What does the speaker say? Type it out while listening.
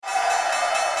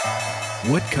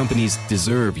What companies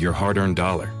deserve your hard-earned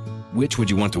dollar? Which would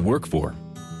you want to work for?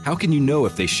 How can you know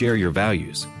if they share your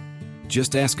values?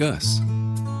 Just ask us.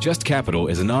 Just Capital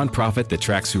is a nonprofit that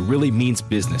tracks who really means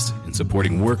business in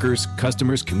supporting workers,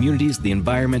 customers, communities, the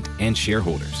environment, and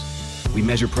shareholders. We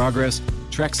measure progress,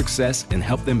 track success, and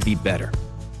help them be better.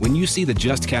 When you see the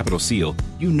Just Capital seal,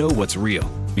 you know what's real,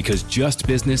 because just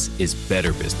business is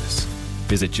better business.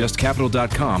 Visit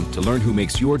justcapital.com to learn who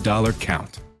makes your dollar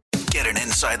count. Get an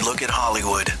inside look at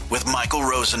Hollywood with Michael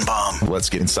Rosenbaum. Let's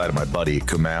get inside of my buddy,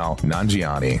 Kumail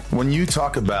Nanjiani. When you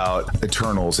talk about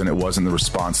Eternals and it wasn't the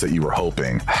response that you were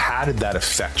hoping, how did that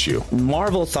affect you?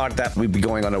 Marvel thought that we'd be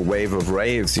going on a wave of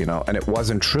raves, and it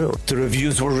wasn't true. The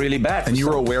reviews were really bad. And you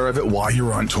were aware of it while you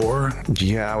were on tour?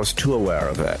 Yeah, I was too aware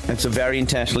of it. And so very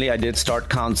intentionally, I did start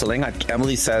counseling.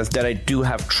 Emily says that I do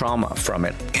have trauma from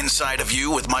it. Inside of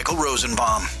You with Michael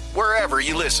Rosenbaum, wherever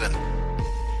you listen.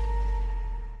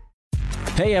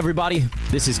 Hey everybody,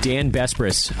 this is Dan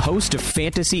Bespris, host of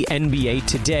Fantasy NBA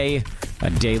Today, a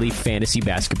daily fantasy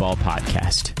basketball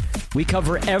podcast. We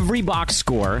cover every box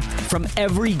score from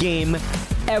every game,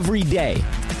 every day.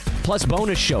 Plus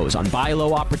bonus shows on buy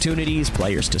low opportunities,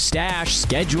 players to stash,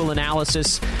 schedule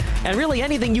analysis, and really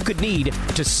anything you could need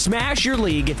to smash your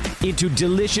league into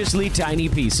deliciously tiny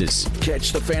pieces.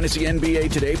 Catch the Fantasy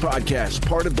NBA Today podcast,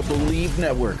 part of the Believe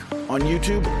Network, on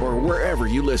YouTube or wherever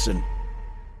you listen.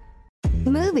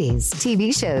 Movies,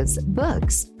 TV shows,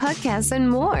 books, podcasts, and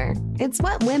more. It's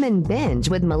What Women Binge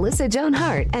with Melissa Joan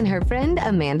Hart and her friend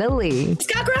Amanda Lee.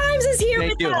 Scott Grimes is here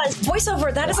with us.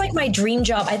 Voiceover, that is like my dream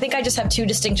job. I think I just have too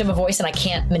distinctive a voice and I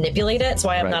can't manipulate it. That's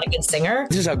why I'm not a good singer.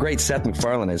 This is how great Seth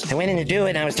MacFarlane is. I went in to do it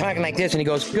and I was talking like this and he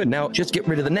goes, good, now just get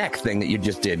rid of the neck thing that you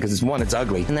just did because it's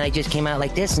ugly. And then I just came out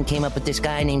like this and came up with this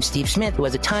guy named Steve Smith who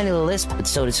has a tiny little lisp, but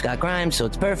so does Scott Grimes, so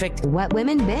it's perfect. What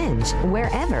Women Binge,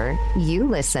 wherever you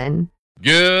listen.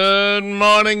 Good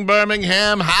morning,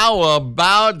 Birmingham. How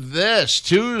about this?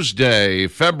 Tuesday,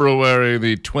 February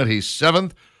the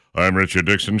 27th. I'm Richard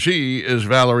Dixon. She is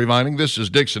Valerie Vining. This is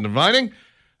Dixon and Vining.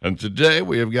 And today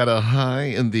we have got a high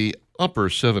in the upper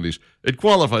 70s. It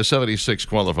qualifies, 76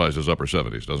 qualifies as upper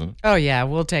 70s, doesn't it? Oh, yeah,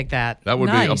 we'll take that. That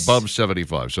would be above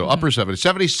 75. So upper 70s,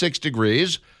 76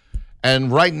 degrees.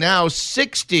 And right now,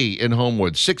 60 in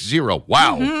Homewood, 60. Wow.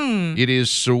 Mm-hmm. It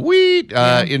is sweet.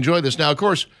 Enjoy this. Now, of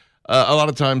course, a lot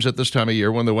of times at this time of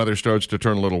year when the weather starts to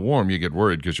turn a little warm, you get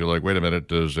worried because you're like, wait a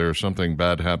minute, is there something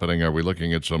bad happening? Are we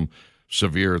looking at some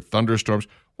severe thunderstorms?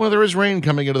 Well, there is rain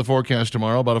coming into the forecast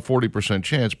tomorrow, about a 40%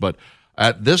 chance. But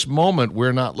at this moment,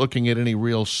 we're not looking at any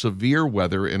real severe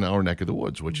weather in our neck of the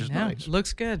woods, which is nice.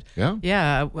 Looks good. Yeah?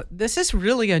 Yeah. This is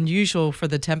really unusual for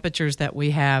the temperatures that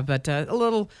we have, but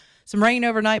some rain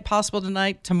overnight, possible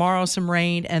tonight, tomorrow some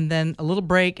rain, and then a little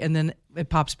break, and then it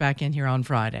pops back in here on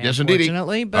Friday. Yes, indeed.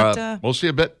 Unfortunately, but we'll see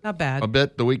a bit. Not bad. A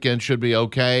bit. The weekend should be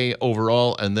okay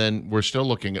overall, and then we're still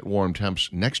looking at warm temps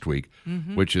next week,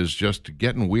 which is just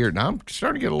getting weird. Now I'm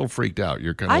starting to get a little freaked out.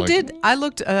 You're kind of I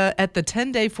looked at the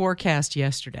 10-day forecast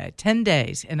yesterday, 10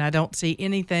 days, and I don't see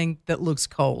anything that looks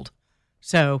cold.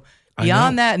 So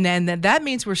beyond that, and that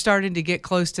means we're starting to get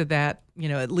close to that,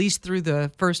 at least through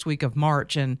the first week of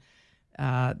March, and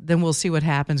then we'll see what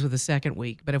happens with the second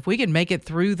week. But if we can make it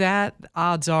through that,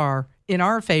 odds are in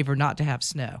our favor not to have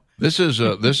snow. This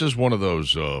is one of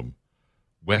those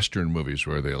Western movies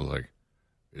where they're like,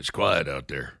 it's quiet out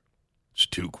there. It's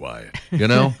too quiet. They're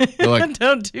like,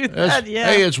 don't do that. Yeah.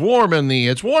 Hey, it's warm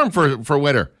for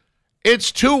winter.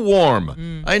 It's too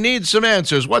warm. I need some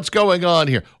answers. What's going on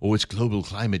here? Oh, it's global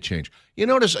climate change. You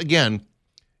notice again,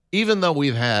 even though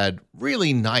we've had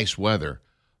really nice weather,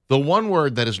 the one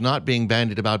word that is not being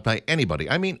bandied about by anybody,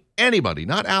 I mean anybody,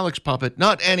 not Alex Puppet,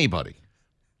 not anybody.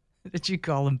 Did you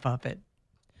call him Puppet?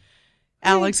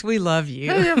 Alex, we love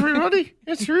you. Hey, everybody.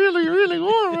 It's really, really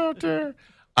warm out there.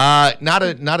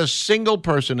 Not a single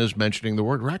person is mentioning the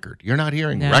word record. You're not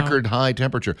hearing record high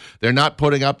temperature. They're not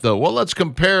putting up let's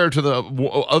compare to the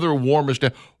other warmest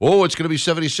day. Oh, it's going to be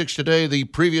 76 today. The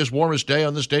previous warmest day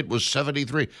on this date was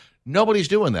 73. Nobody's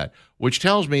doing that, which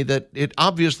tells me that it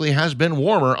obviously has been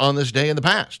warmer on this day in the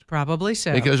past. Probably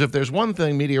so. Because if there's one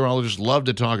thing meteorologists love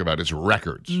to talk about, it's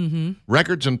records. Mm-hmm.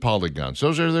 Records and polygons.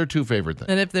 Those are their two favorite things.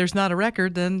 And if there's not a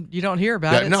record, then you don't hear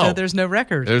about it, so there's no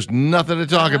record. There's nothing to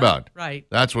talk about. Right.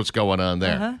 That's what's going on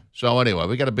there. So anyway,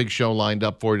 we got a big show lined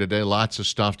up for you today. Lots of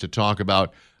stuff to talk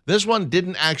about. This one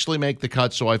didn't actually make the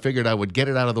cut, so I figured I would get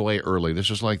it out of the way early.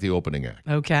 This is like the opening act.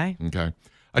 Okay.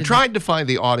 I tried to find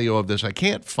the audio of this. I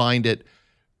can't find it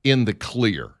in the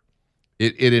clear.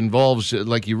 It involves,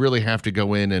 like, you really have to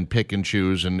go in and pick and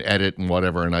choose and edit and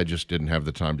whatever, and I just didn't have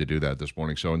the time to do that this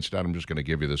morning. So instead, I'm just going to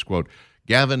give you this quote.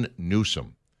 Gavin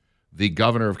Newsom, the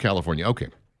governor of California. Okay.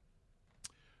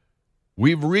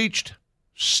 We've reached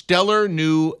stellar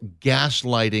new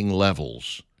gaslighting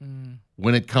levels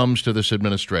when it comes to this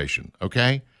administration,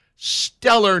 okay?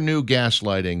 Stellar new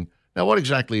gaslighting. Now, what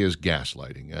exactly is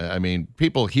gaslighting? I mean,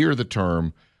 people hear the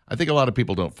term. I think a lot of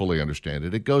people don't fully understand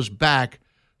it. It goes back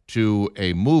to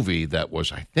a movie that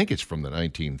was, I think it's from the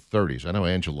 1930s. I know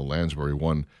Angela Lansbury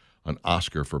won an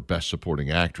Oscar for Best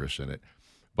Supporting Actress in it.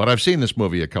 But I've seen this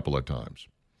movie a couple of times.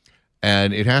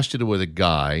 And it has to do with a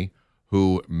guy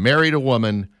who married a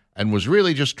woman and was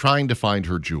really just trying to find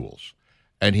her jewels.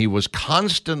 And he was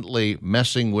constantly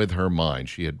messing with her mind.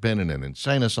 She had been in an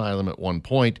insane asylum at one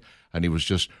point, and he was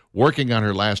just working on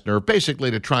her last nerve,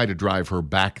 basically to try to drive her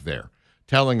back there,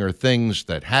 telling her things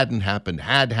that hadn't happened,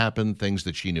 had happened, things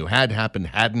that she knew had happened,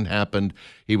 hadn't happened.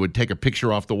 He would take a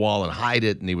picture off the wall and hide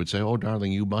it, and he would say, "Oh,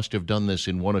 darling, you must have done this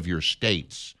in one of your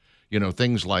states." You know,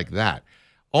 things like that.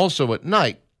 Also at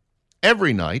night,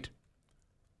 every night,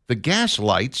 the gas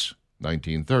lights,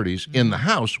 1930s, in the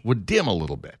house would dim a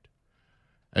little bit.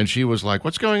 And she was like,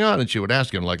 "What's going on?" And she would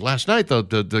ask him, like, "Last night,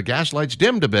 the gas lights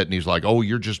dimmed a bit." And he's like, "Oh,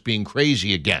 you're just being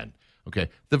crazy again." Okay,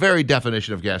 the very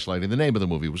definition of gaslighting, the name of the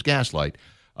movie was Gaslight.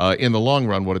 In the long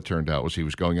run, what it turned out was he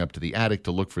was going up to the attic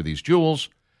to look for these jewels,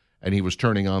 and he was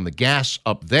turning on the gas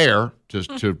up there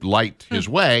to light his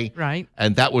way. Right.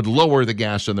 And that would lower the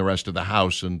gas in the rest of the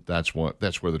house, and that's where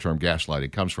the term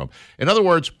gaslighting comes from. In other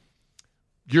words,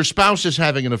 your spouse is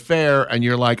having an affair, and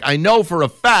you're like, "I know for a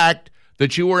fact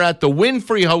that you were at the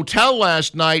Winfrey Hotel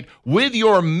last night with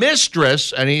your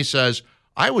mistress," and he says,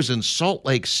 "I was in Salt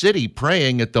Lake City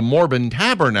praying at the Mormon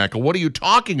Tabernacle. What are you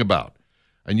talking about?"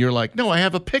 And you're like, "No, I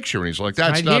have a picture." And he's like,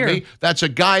 "That's right not here. me. That's a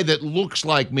guy that looks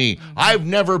like me. I've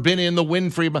never been in the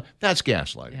Winfrey." That's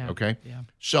gaslighting, okay? Yeah.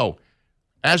 So,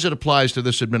 as it applies to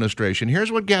this administration,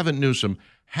 here's what Gavin Newsom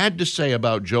had to say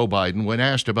about Joe Biden when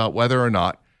asked about whether or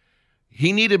not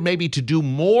he needed maybe to do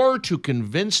more to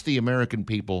convince the American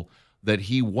people that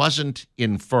he wasn't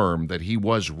infirm, that he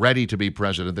was ready to be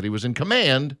president, that he was in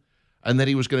command, and that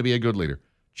he was going to be a good leader.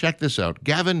 Check this out.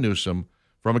 Gavin Newsom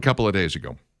from a couple of days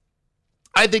ago.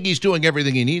 I think he's doing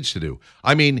everything he needs to do.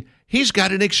 I mean, he's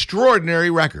got an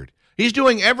extraordinary record. He's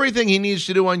doing everything he needs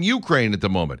to do on Ukraine at the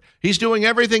moment. He's doing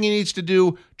everything he needs to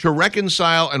do to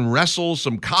reconcile and wrestle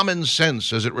some common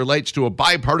sense as it relates to a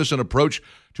bipartisan approach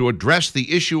to address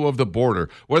the issue of the border,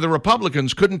 where the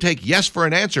Republicans couldn't take yes for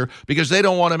an answer because they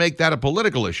don't want to make that a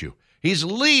political issue. He's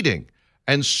leading.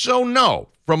 And so, no,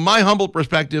 from my humble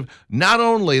perspective, not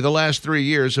only the last 3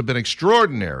 years have been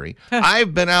extraordinary,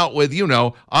 I've been out with,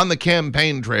 on the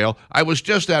campaign trail. I was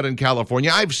just out in California.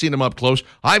 I've seen him up close.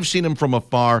 I've seen him from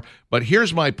afar. But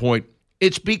here's my point.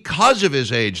 It's because of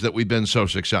his age that we've been so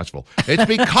successful. It's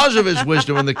because of his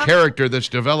wisdom and the character that's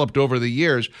developed over the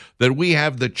years that we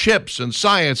have the CHIPS and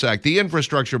Science Act, the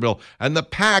Infrastructure Bill, and the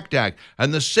PACT Act,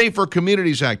 and the Safer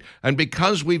Communities Act. And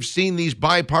because we've seen these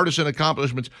bipartisan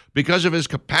accomplishments, because of his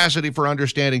capacity for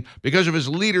understanding, because of his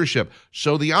leadership,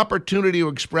 so the opportunity to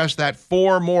express that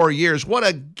 4 more years, what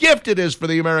a gift it is for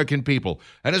the American people.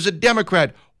 And as a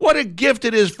Democrat, what a gift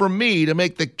it is for me to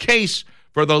make the case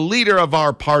for the leader of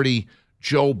our party,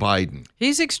 Joe Biden.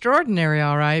 He's extraordinary,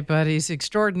 all right, but he's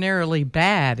extraordinarily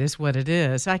bad is what it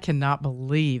is. I cannot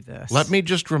believe this. Let me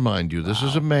just remind you, this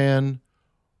is a man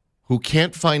who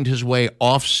can't find his way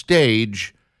off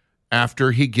stage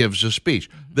after he gives a speech.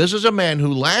 This is a man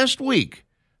who last week,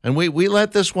 and we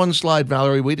let this one slide,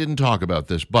 Valerie, we didn't talk about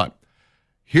this, but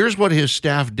here's what his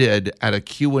staff did at a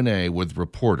Q&A with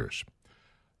reporters.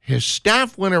 His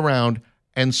staff went around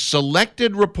and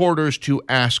selected reporters to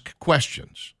ask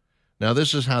questions. Now,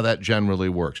 this is how that generally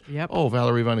works. Yep. Oh,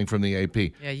 Valerie Bunning from the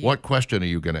AP. Yeah, what question are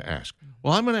you going to ask?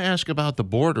 Well, I'm going to ask about the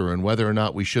border and whether or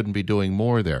not we shouldn't be doing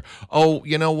more there. Oh,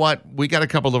 you know what? We got a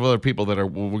couple of other people that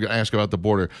we're going to ask about the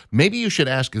border. Maybe you should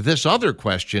ask this other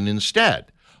question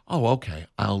instead. Oh, okay,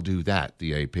 I'll do that.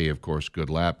 The AP, of course,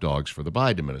 good lapdogs for the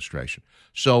Biden administration.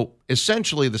 So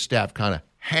essentially the staff kind of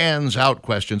hands out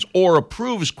questions or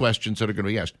approves questions that are going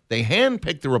to be asked. They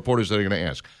handpick the reporters that are going to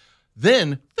ask.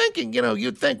 Then thinking,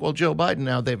 you'd think, well, Joe Biden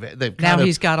now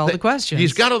he's got all the questions.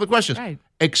 He's got all the questions. Right.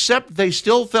 Except they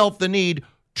still felt the need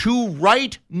to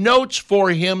write notes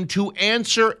for him to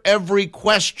answer every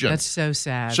question. That's so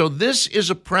sad. So this is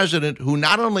a president who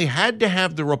not only had to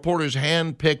have the reporters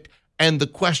handpicked and the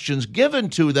questions given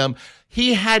to them,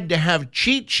 he had to have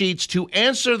cheat sheets to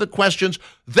answer the questions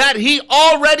that he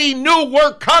already knew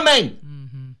were coming.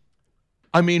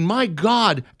 I mean, my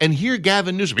God. And here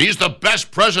Gavin Newsom, he's the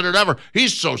best president ever.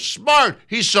 He's so smart.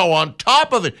 He's so on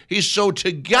top of it. He's so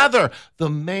together. The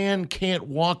man can't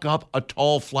walk up a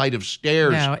tall flight of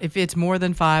stairs. No, if it's more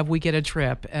than 5, we get a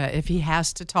trip. If he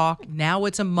has to talk, now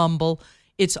it's a mumble.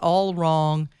 It's all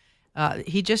wrong.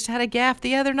 He just had a gaffe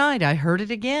the other night. I heard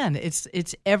it again.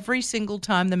 It's every single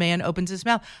time the man opens his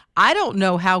mouth. I don't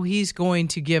know how he's going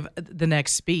to give the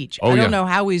next speech. I don't know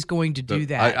how he's going to do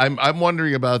that. I'm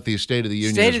wondering about the State of the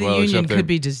Union State as well. State of the Union could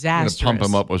be disastrous. Pump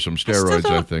him up with some steroids,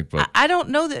 I think. But I don't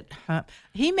know that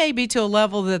he may be to a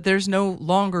level that there's no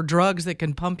longer drugs that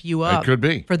can pump you up. It could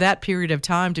be. For that period of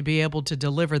time to be able to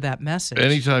deliver that message.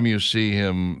 Anytime you see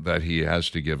him that he has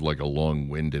to give like a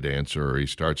long-winded answer or he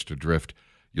starts to drift,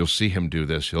 you'll see him do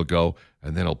this. He'll go,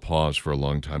 and then he'll pause for a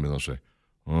long time, and he'll say,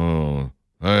 oh,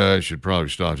 I should probably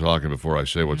stop talking before I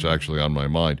say what's actually on my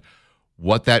mind.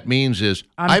 What that means is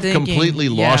I've completely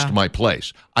lost my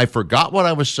place. I forgot what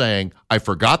I was saying. I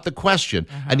forgot the question.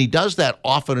 And he does that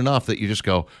often enough that you just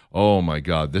go, oh, my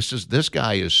God, this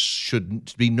guy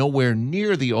should be nowhere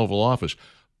near the Oval Office.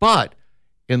 But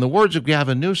in the words of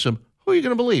Gavin Newsom, who are you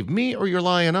going to believe, me or your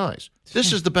lying eyes?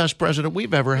 This is the best president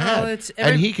we've ever had,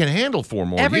 and he can handle 4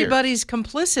 more years. Everybody's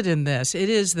complicit in this. It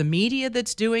is the media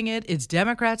that's doing it. It's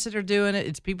Democrats that are doing it.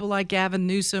 It's people like Gavin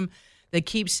Newsom that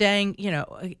keep saying,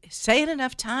 say it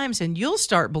enough times and you'll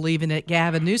start believing it,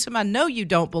 Gavin Newsom. I know you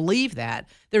don't believe that.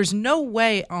 There's no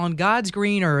way on God's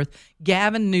green earth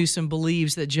Gavin Newsom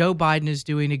believes that Joe Biden is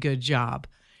doing a good job.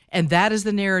 And that is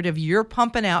the narrative you're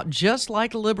pumping out, just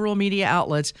like liberal media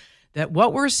outlets, that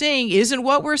what we're seeing isn't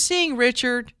what we're seeing,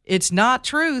 Richard. It's not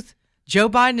truth. Joe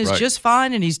Biden is just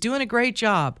fine, and he's doing a great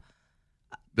job.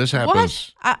 This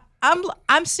happens. What?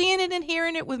 I'm seeing it and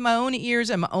hearing it with my own ears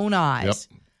and my own eyes.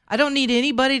 Yep. I don't need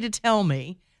anybody to tell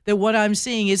me that what I'm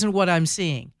seeing isn't what I'm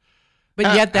seeing.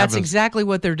 But yet that's exactly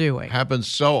what they're doing. Happens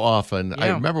so often. Yeah. I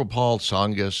remember Paul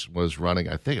Tsongas was running,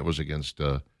 I think it was against,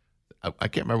 I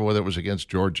can't remember whether it was against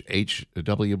George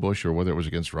H.W. Bush or whether it was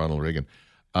against Ronald Reagan.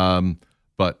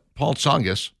 But Paul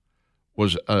Tsongas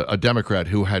was a Democrat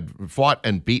who had fought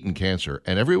and beaten cancer.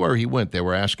 And everywhere he went, they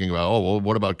were asking about,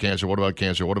 what about cancer? What about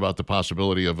cancer? What about the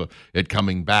possibility of it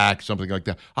coming back? Something like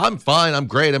that. I'm fine. I'm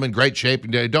great. I'm in great shape.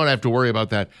 Don't have to worry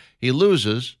about that. He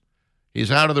loses.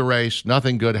 He's out of the race.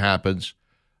 Nothing good happens.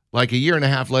 Like a year and a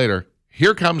half later,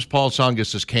 here comes Paul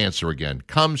Tsongas' cancer again.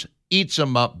 Comes, eats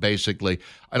him up, basically.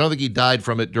 I don't think he died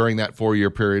from it during that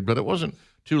 4-year period, but it wasn't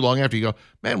too long after. You go,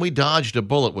 man, we dodged a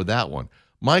bullet with that one.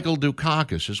 Michael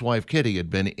Dukakis, his wife Kitty,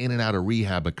 had been in and out of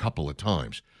rehab a couple of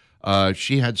times.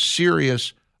 She had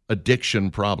serious addiction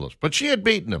problems, but she had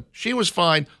beaten him. She was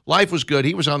fine. Life was good.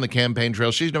 He was on the campaign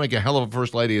trail. She's going to make a hell of a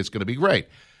first lady. It's going to be great.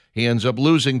 He ends up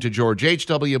losing to George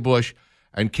H.W. Bush,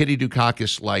 and Kitty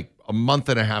Dukakis, like a month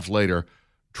and a half later,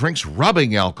 drinks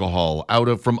rubbing alcohol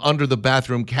from under the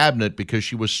bathroom cabinet because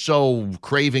she was so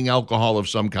craving alcohol of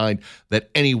some kind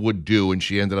that any would do, and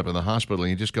she ended up in the hospital.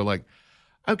 And you just go like,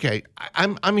 okay,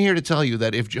 I'm here to tell you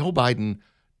that if Joe Biden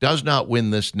does not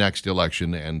win this next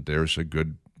election, and there's a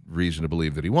good reason to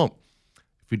believe that he won't,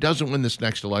 if he doesn't win this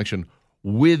next election,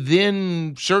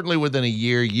 certainly within a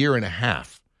year and a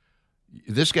half,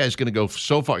 this guy's going to go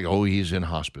so far. Oh, he's in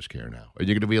hospice care now. And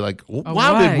you're going to be like,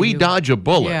 wow, did we dodge a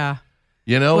bullet? Yeah.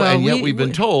 And yet we've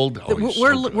been told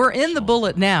we're in the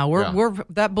bullet now. We're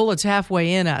that bullet's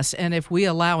halfway in us, and if we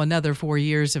allow another 4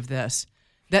 years of this,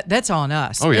 that's on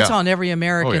us. It's on every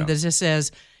American that just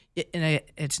says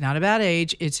it's not about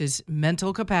age. It's his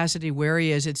mental capacity where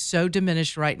he is. It's so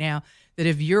diminished right now that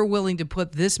if you're willing to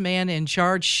put this man in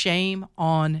charge, shame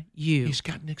on you. He's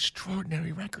got an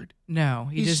extraordinary record. No,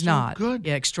 he does not. Good.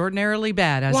 Yeah, extraordinarily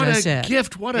bad, as I said.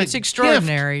 It's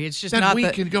extraordinary. It's just not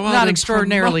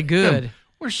extraordinarily good. Him.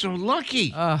 We're so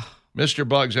lucky. Mr.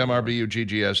 Bugs,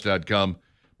 MRBUGGS.com.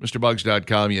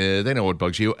 MrBugs.com, they know what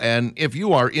bugs you. And if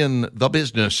you are in the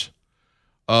business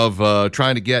of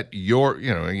trying to get your,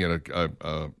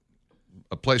 a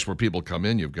place where people come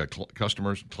in, you've got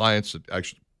customers, clients that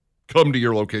actually come to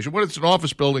your location, whether it's an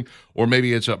office building or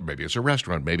maybe it's a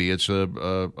restaurant, maybe it's a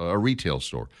retail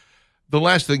store. The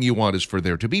last thing you want is for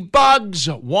there to be bugs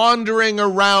wandering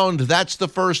around. That's the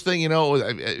first thing,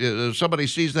 if somebody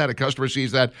sees that, a customer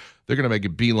sees that, they're going to make a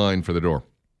beeline for the door.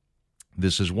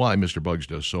 This is why Mr. Bugs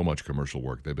does so much commercial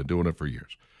work. They've been doing it for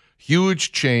years.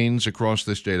 Huge chains across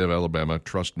the state of Alabama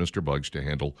trust Mr. Bugs to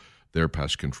handle their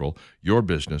pest control. Your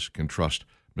business can trust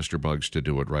Mr. Bugs to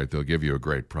do it right. They'll give you a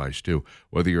great price, too.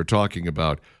 Whether you're talking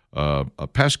about a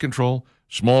pest control,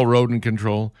 small rodent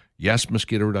control, yes,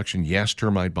 mosquito reduction, yes,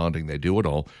 termite bonding, they do it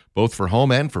all, both for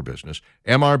home and for business.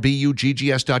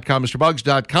 MRBUGGS.com,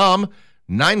 MrBugs.com.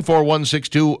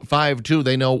 941-6252.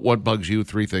 They know what bugs you.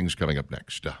 3 things coming up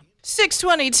next.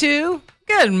 622.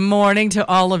 Good morning to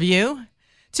all of you.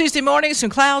 Tuesday morning, some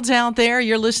clouds out there.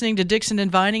 You're listening to Dixon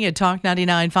and Vining at Talk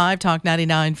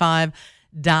 99.5,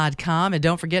 talk995.com. And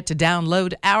don't forget to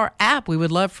download our app. We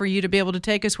would love for you to be able to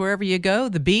take us wherever you go,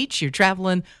 the beach, you're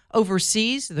traveling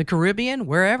overseas, the Caribbean,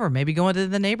 wherever, maybe going to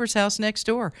the neighbor's house next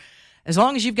door. As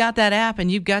long as you've got that app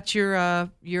and you've got your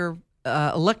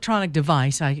electronic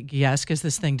device, I guess, because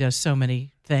this thing does so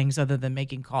many things other than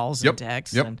making calls and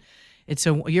texts. Yep. And it's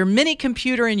your mini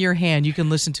computer in your hand. You can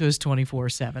listen to us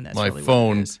 24/7. That's my really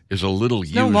phone what it is a little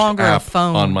used no longer app a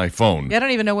phone on my phone. Yeah, I don't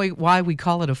even know why we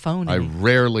call it a phone. I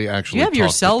rarely actually you have your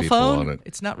talk cell to people phone on it.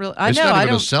 It's not really. It's I know. not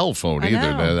even a cell phone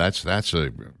either. know. That's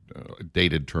a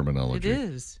dated terminology. It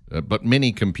is. But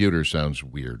mini computer sounds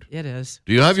weird. It is.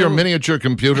 Do you have your miniature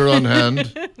computer on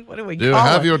hand? What do we Do you call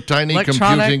have it? your tiny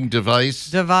computing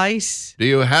device? Do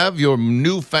you have your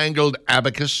newfangled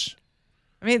abacus?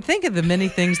 I mean, think of the many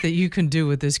things that you can do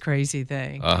with this crazy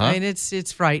thing. I mean,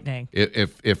 it's frightening.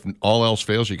 If all else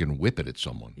fails, you can whip it at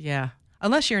someone. Yeah.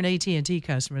 Unless you're an AT&T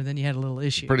customer, then you had a little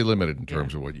issue. Pretty limited in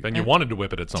terms of what you. Then you wanted to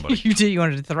whip it at somebody. You did. You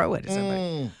wanted to throw it at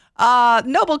somebody.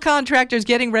 Noble Contractors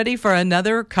getting ready for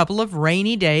another couple of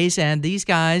rainy days, and these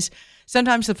guys,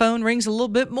 sometimes the phone rings a little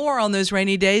bit more on those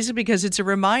rainy days because it's a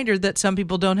reminder that some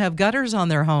people don't have gutters on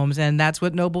their homes, and that's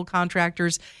what Noble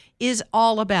Contractors is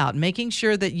all about, making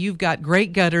sure that you've got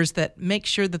great gutters that make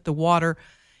sure that the water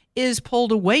is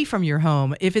pulled away from your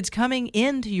home. If it's coming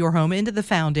into your home, into the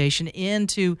foundation,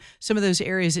 into some of those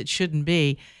areas it shouldn't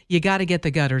be, you got to get the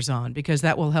gutters on because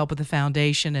that will help with the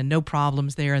foundation and no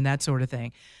problems there and that sort of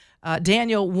thing.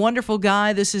 Daniel, wonderful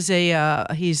guy. This is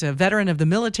he's a veteran of the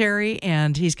military,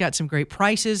 and he's got some great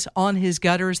prices on his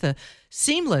gutters, the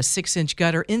seamless 6-inch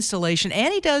gutter installation,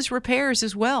 and he does repairs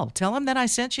as well. Tell him that I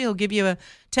sent you. He'll give you a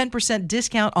 10%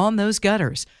 discount on those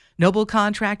gutters. Noble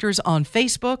Contractors on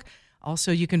Facebook.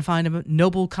 Also, you can find him at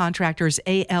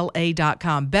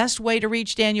noblecontractorsala.com. Best way to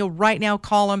reach Daniel right now,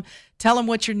 call him. Tell him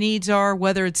what your needs are,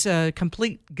 whether it's a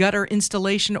complete gutter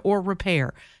installation or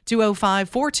repair.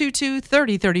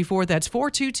 205-422-3034. That's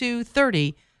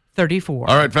 422-3034.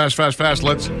 All right, fast.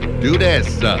 Let's do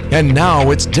this. And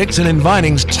now it's Dixon and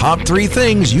Vining's top 3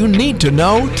 things you need to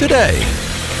know today.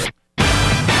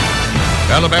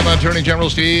 Alabama Attorney General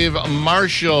Steve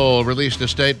Marshall released a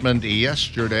statement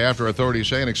yesterday after authorities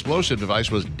say an explosive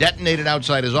device was detonated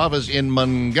outside his office in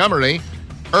Montgomery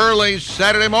early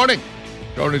Saturday morning.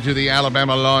 According to the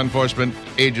Alabama law enforcement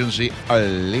agency,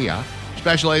 ALEA,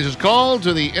 special agents called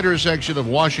to the intersection of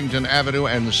Washington Avenue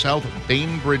and South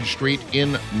Bainbridge Street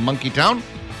in Monkeytown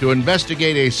to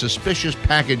investigate a suspicious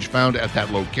package found at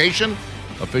that location.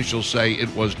 Officials say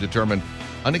it was determined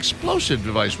an explosive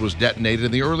device was detonated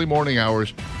in the early morning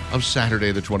hours of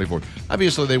Saturday the 24th.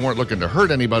 Obviously, they weren't looking to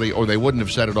hurt anybody, or they wouldn't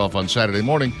have set it off on Saturday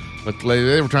morning, but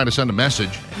they were trying to send a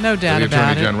message. No doubt to the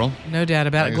about Attorney it. General. No doubt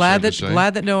about it. Glad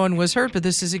that no one was hurt, but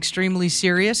this is extremely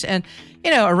serious. And,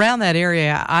 around that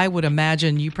area, I would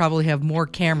imagine you probably have more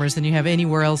cameras than you have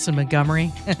anywhere else in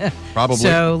Montgomery. Probably.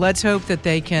 So let's hope that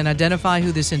they can identify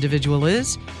who this individual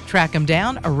is, track him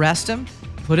down, arrest him,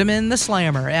 put him in the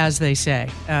slammer, as they say.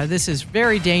 This is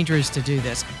very dangerous to do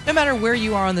this. No matter where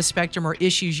you are on the spectrum or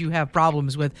issues you have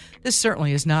problems with, this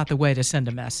certainly is not the way to send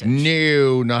a message.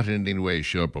 No, not in any way,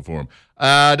 shape, or form.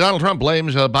 Donald Trump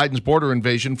blames Biden's border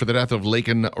invasion for the death of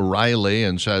Laken Riley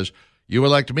and says, "You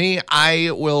elect me,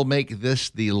 I will make this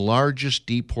the largest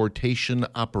deportation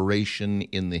operation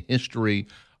in the history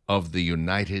of the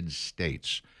United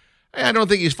States." I don't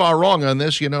think he's far wrong on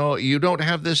this. You don't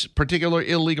have this particular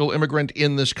illegal immigrant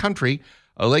in this country.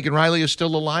 Laken Riley is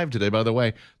still alive today, by the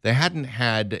way. They hadn't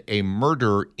had a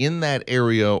murder in that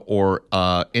area or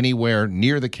anywhere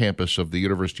near the campus of the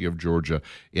University of Georgia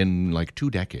in like 2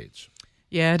 decades.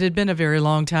 Yeah, it had been a very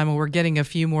long time, and we're getting a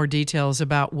few more details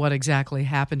about what exactly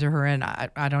happened to her, and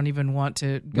I don't even want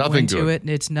to go into it.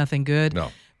 It's nothing good.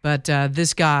 No. But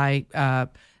this guy,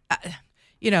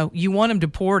 you want him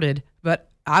deported, but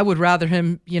I would rather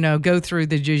him, go through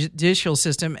the judicial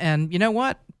system and, you know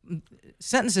what?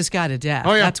 Sentence this guy to death.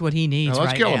 Oh, yeah. That's what he needs let's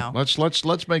right kill now. Him.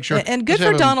 Let's make sure. And good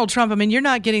for Donald Trump. I mean, you're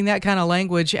not getting that kind of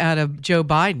language out of Joe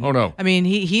Biden. Oh, no. I mean,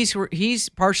 he's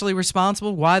partially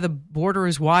responsible why the border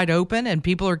is wide open and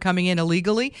people are coming in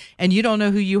illegally, and you don't know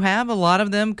who you have. A lot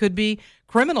of them could be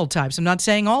criminal types. I'm not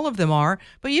saying all of them are,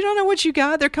 but you don't know what you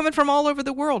got. They're coming from all over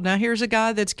the world. Now, here's a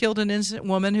guy that's killed an innocent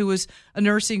woman who was a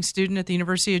nursing student at the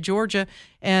University of Georgia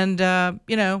and,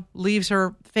 leaves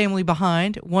her family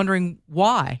behind, wondering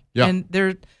why. Yeah.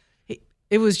 And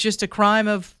it was just a crime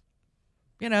of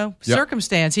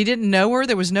circumstance. He didn't know her.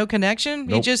 There was no connection.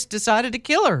 Nope. He just decided to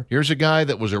kill her. Here's a guy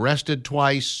that was arrested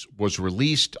twice, was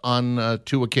released on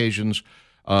 2 occasions.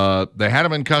 They had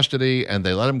him in custody, and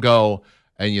they let him go.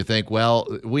 And you think, well,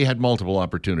 we had multiple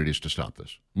opportunities to stop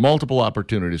this. Multiple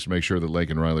opportunities to make sure that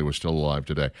Laken Riley was still alive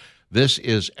today. This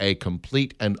is a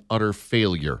complete and utter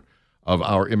failure of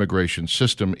our immigration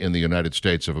system in the United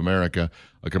States of America,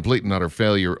 a complete and utter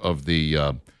failure of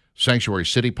the sanctuary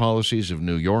city policies of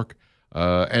New York,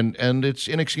 and it's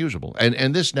inexcusable.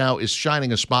 And this now is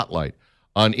shining a spotlight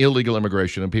on illegal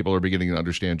immigration, and people are beginning to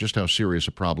understand just how serious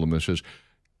a problem this is.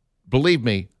 Believe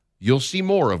me, you'll see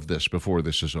more of this before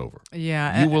this is over.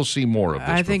 Yeah. You will see more of this.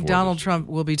 I think Donald Trump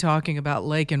will be talking about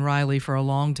Laken Riley for a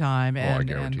long time. I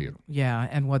guarantee you. Yeah,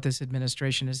 and what this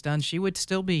administration has done. She would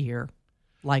still be here,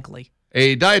 likely.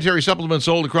 A dietary supplement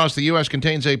sold across the U.S.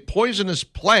 contains a poisonous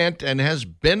plant and has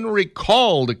been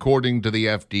recalled, according to the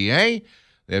FDA.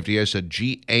 The FDA said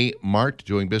GA Mart,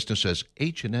 doing business as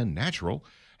H&N Natural,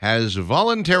 has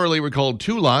voluntarily recalled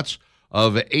 2 lots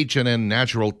of H&N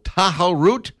Natural Tahoe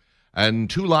root and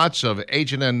 2 lots of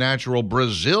H&N Natural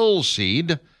Brazil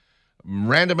seed.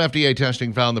 Random FDA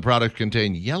testing found the product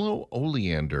contained yellow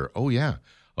oleander. Oh, yeah.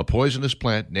 A poisonous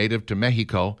plant native to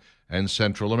Mexico and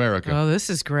Central America. Oh, this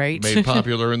is great. Made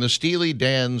popular in the Steely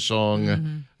Dan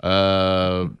song,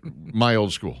 My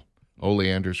Old School.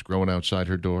 Oleander's growing outside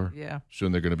her door. Yeah.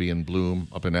 Soon they're going to be in bloom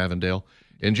up in Avondale.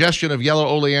 Ingestion of yellow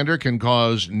oleander can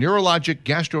cause neurologic,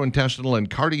 gastrointestinal, and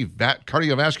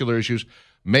cardiovascular issues,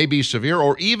 may be severe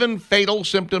or even fatal.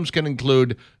 Symptoms can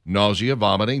include nausea,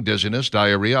 vomiting, dizziness,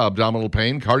 diarrhea, abdominal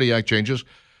pain, cardiac changes,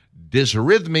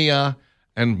 dysrhythmia,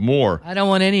 and more. I don't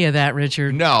want any of that,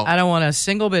 Richard. No. I don't want a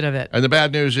single bit of it. And the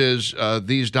bad news is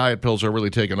these diet pills are really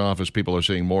taking off as people are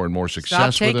seeing more and more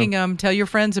success Stop with taking them. Tell your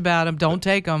friends about them. Don't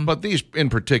take them. But these in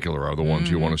particular are the ones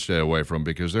you want to stay away from,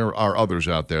 because there are others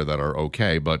out there that are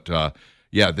okay. But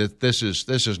this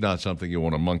is not something you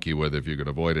want to monkey with if you can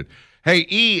avoid it. Hey,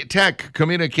 E-Tech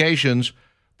Communications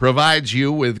provides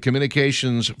you with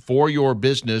communications for your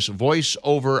business, voice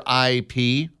over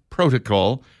IP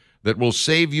protocol that will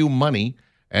save you money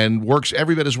and works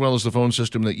every bit as well as the phone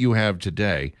system that you have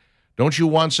today. Don't you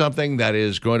want something that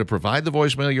is going to provide the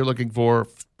voicemail you're looking for,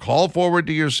 call forward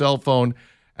to your cell phone,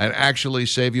 and actually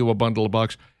save you a bundle of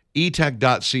bucks?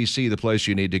 etech.cc, the place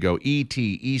you need to go.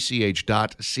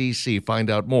 etech.cc.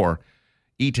 Find out more.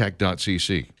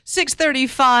 etech.cc.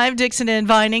 635, Dixon and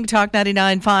Vining, Talk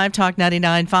 99.5,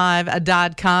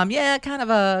 talk995.com. Yeah, kind of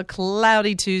a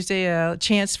cloudy Tuesday, a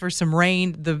chance for some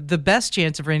rain. The best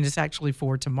chance of rain is actually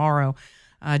for tomorrow.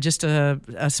 Just a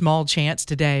small chance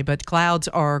today, but clouds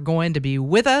are going to be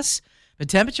with us. The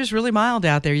temperature's really mild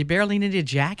out there. You barely need a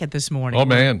jacket this morning. Oh,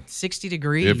 man. 60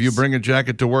 degrees. If you bring a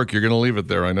jacket to work, you're going to leave it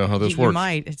there. I know how this works. You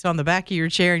might. It's on the back of your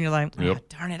chair, and you're like, oh, Yep.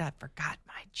 darn it, I forgot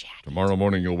my jacket. Tomorrow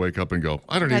morning, you'll wake up and go,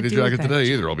 I don't need a jacket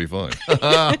today either. I'll be fine.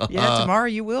 Yeah, tomorrow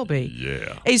you will be.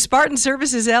 Yeah. A Spartan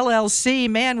Services LLC,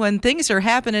 man, when things are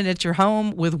happening at your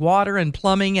home with water and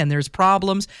plumbing and there's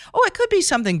problems, it could be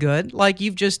something good, like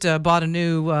you've just bought a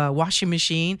new washing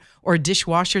machine or a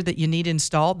dishwasher that you need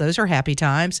installed. Those are happy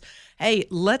times. Hey,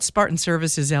 let Spartan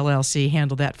Services LLC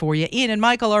handle that for you. Ian and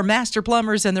Michael are master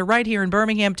plumbers, and they're right here in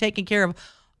Birmingham taking care of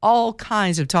all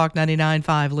kinds of Talk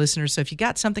 99.5 listeners. So if you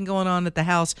got something going on at the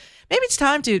house, maybe it's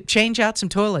time to change out some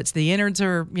toilets. The innards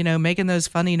are, making those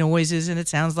funny noises, and it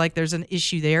sounds like there's an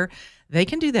issue there. They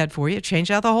can do that for you.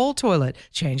 Change out the whole toilet.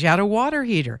 Change out a water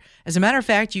heater. As a matter of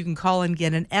fact, you can call and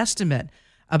get an estimate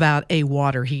about a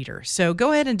water heater. So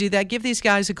go ahead and do that. Give these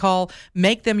guys a call.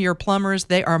 Make them your plumbers.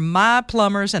 They are my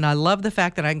plumbers, and I love the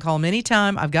fact that I can call them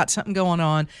anytime I've got something going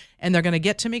on, and they're going to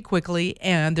get to me quickly,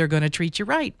 and they're going to treat you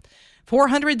right.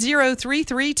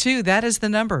 400-0332, that is the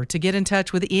number to get in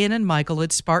touch with Ian and Michael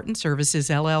at Spartan Services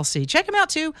LLC. Check them out,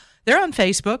 too. They're on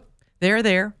Facebook. They're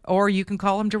there, or you can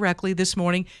call them directly this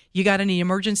morning. You got any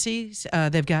emergencies?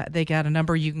 They got a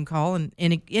number you can call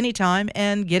any time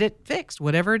and get it fixed,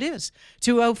 whatever it is.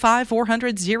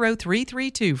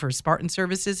 205-400-0332 for Spartan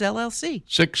Services LLC.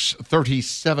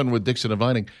 6:37 with Dixon and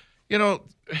Vining.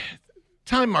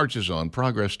 Time marches on.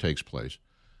 Progress takes place.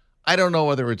 I don't know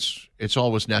whether it's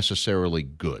always necessarily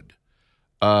good.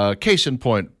 Case in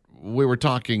point, we were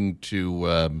talking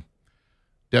to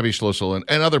Debbie Schlissel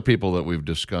and other people that we've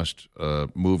discussed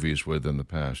movies with in the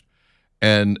past,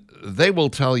 and they will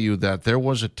tell you that there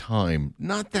was a time,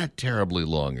 not that terribly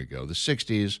long ago, the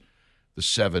 60s, the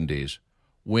 70s,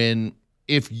 when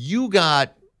if you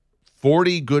got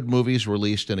 40 good movies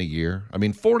released in a year,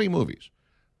 40 movies,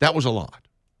 that was a lot.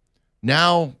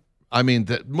 Now,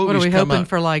 the movies What are we come hoping out,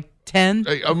 for, like 10?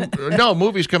 No,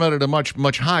 movies come out at a much,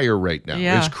 much higher rate now.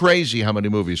 Yeah. It's crazy how many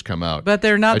movies come out. But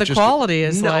they're not the quality.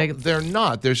 They're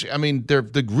not.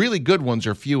 The really good ones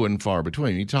are few and far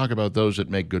between. You talk about those that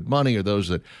make good money or those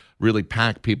that really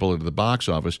pack people into the box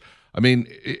office. I mean,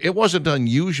 it wasn't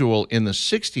unusual in the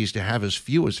 60s to have as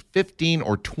few as 15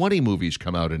 or 20 movies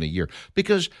come out in a year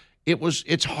because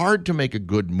it's hard to make a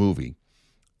good movie.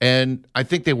 And I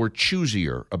think they were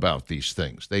choosier about these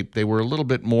things. They were a little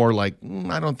bit more like,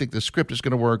 I don't think the script is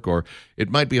going to work, or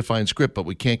it might be a fine script, but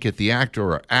we can't get the actor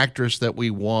or actress that we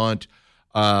want.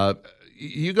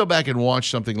 You go back and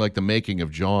watch something like The Making of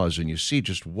Jaws, and you see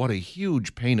just what a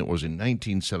huge pain it was in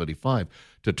 1975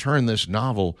 to turn this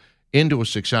novel into a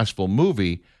successful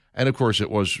movie. And, of course, it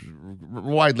was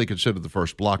widely considered the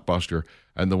first blockbuster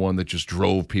and the one that just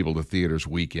drove people to theaters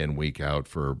week in, week out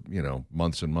for,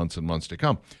 months and months and months to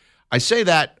come. I say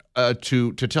that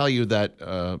to tell you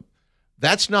that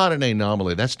that's not an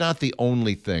anomaly. That's not the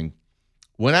only thing.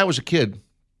 When I was a kid,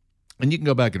 and you can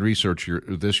go back and research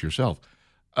this yourself,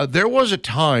 there was a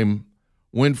time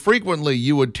when frequently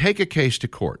you would take a case to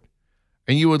court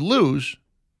and you would lose,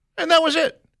 and that was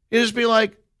it. You'd just be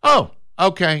like, oh,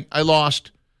 okay, I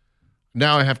lost.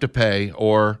 Now I have to pay,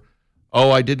 or,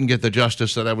 oh, I didn't get the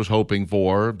justice that I was hoping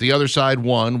for. The other side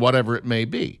won, whatever it may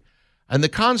be. And the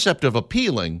concept of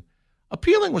appealing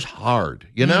was hard,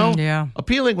 Yeah.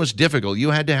 Appealing was difficult.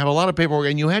 You had to have a lot of paperwork,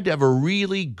 and you had to have a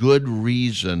really good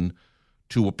reason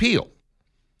to appeal.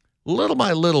 Little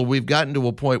by little, we've gotten to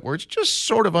a point where it's just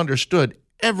sort of understood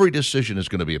every decision is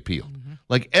going to be appealed. Mm-hmm.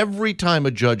 Like every time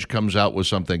a judge comes out with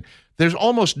something, there's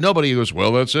almost nobody who goes,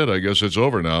 well, that's it. I guess it's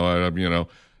over now.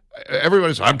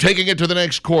 Everybody's, I'm taking it to the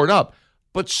next court up.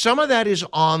 But some of that is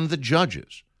on the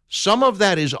judges. Some of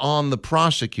that is on the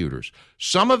prosecutors.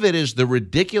 Some of it is the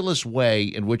ridiculous way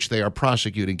in which they are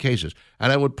prosecuting cases.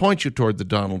 And I would point you toward the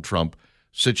Donald Trump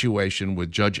situation with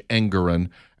Judge Engoron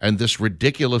and this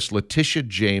ridiculous Letitia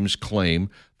James claim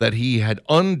that he had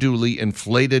unduly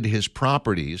inflated his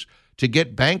properties to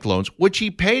get bank loans, which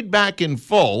he paid back in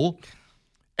full.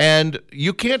 And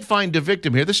you can't find a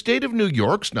victim here. The state of New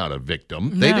York's not a victim.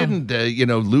 No. They didn't,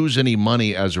 lose any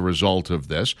money as a result of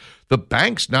this. The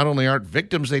banks not only aren't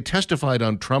victims, they testified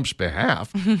on Trump's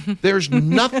behalf. There's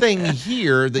nothing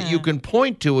here that you can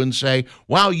point to and say,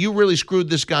 wow, you really screwed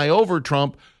this guy over,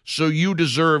 Trump, so you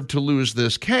deserve to lose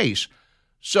this case.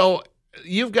 So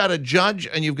you've got a judge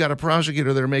and you've got a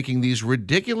prosecutor that are making these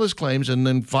ridiculous claims and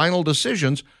then final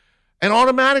decisions, and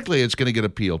automatically it's going to get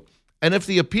appealed. And if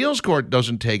the appeals court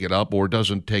doesn't take it up or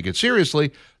doesn't take it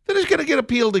seriously, then it's going to get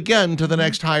appealed again to the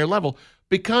next higher level,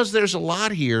 because there's a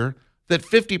lot here that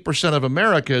 50% of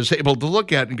America is able to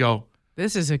look at and go,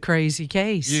 this is a crazy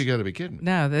case. You got to be kidding me.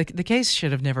 No, the case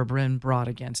should have never been brought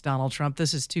against Donald Trump.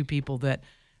 This is two people that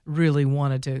really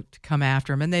wanted to come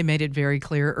after him, and they made it very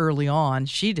clear early on,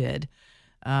 she did,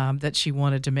 that she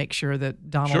wanted to make sure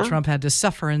that Donald Trump had to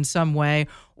suffer in some way,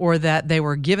 or that they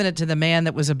were giving it to the man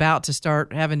that was about to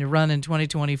start having to run in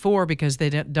 2024 because they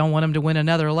don't want him to win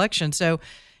another election. So,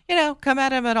 come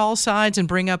at him at all sides and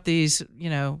bring up these,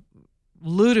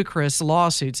 ludicrous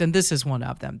lawsuits, and this is one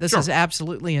of them. This is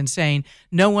absolutely insane.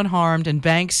 No one harmed, and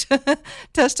banks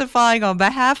testifying on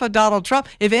behalf of Donald Trump.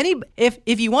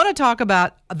 If you want to talk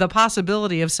about the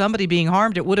possibility of somebody being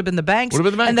harmed, it would have been the banks.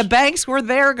 And the banks were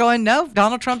there going, no,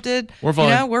 Donald Trump did. We're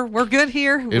fine. We're good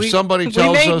here. If somebody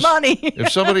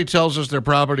tells us their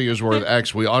property is worth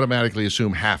X, we automatically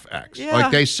assume half X. Yeah.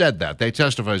 Like they said that. They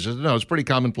testified. No, it's pretty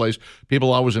commonplace.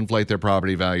 People always inflate their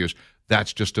property values.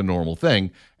 That's just a normal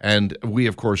thing. And we,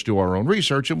 of course, do our own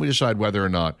research, and we decide whether or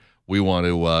not we want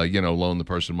to, loan the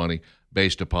person money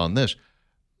based upon this.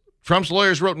 Trump's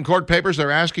lawyers wrote in court papers they're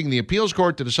asking the appeals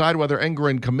court to decide whether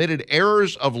Engoron committed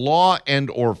errors of law and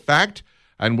or fact,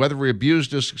 and whether he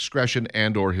abused his discretion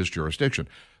and or his jurisdiction.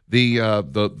 The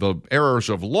errors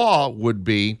of law would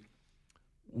be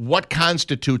what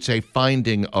constitutes a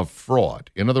finding of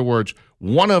fraud. In other words,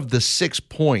 one of the 6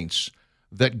 points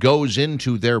that goes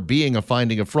into there being a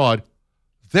finding of fraud,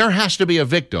 there has to be a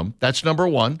victim. That's number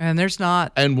one. And there's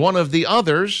not. And one of the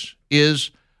others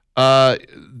is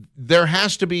there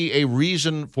has to be a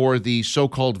reason for the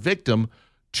so-called victim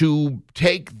to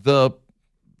take the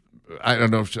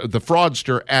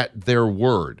fraudster at their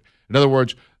word. In other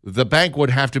words, the bank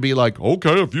would have to be like,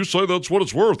 okay, if you say that's what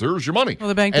it's worth, here's your money. Well,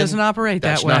 the bank doesn't operate that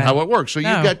way. That's not how it works. So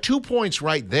you've got 2 points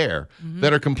right there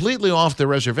that are completely off the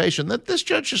reservation that this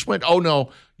judge just went, oh,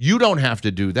 no, you don't have to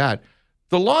do that.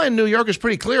 The law in New York is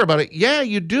pretty clear about it. Yeah,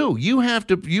 you do. You have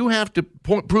to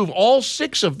prove all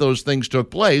 6 of those things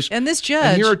took place. And this judge.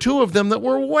 And here are 2 of them that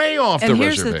were way off the reservation. And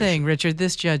here's the thing, Richard.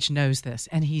 This judge knows this,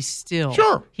 and he's still.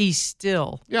 Sure. He's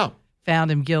still. Yeah.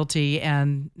 found him guilty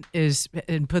and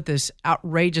put this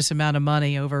outrageous amount of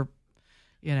money over,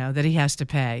 that he has to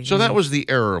pay. So that was the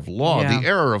error of law. Yeah. The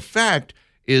error of fact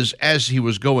is, as he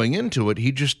was going into it,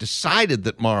 he just decided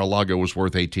that Mar-a-Lago was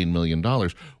worth $18 million,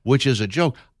 which is a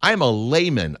joke. I'm a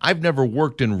layman. I've never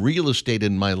worked in real estate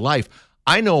in my life.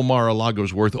 I know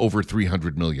Mar-a-Lago's worth over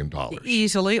 $300 million.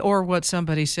 Easily, or what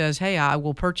somebody says, hey, I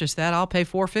will purchase that. I'll pay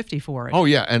 $450 for it. Oh,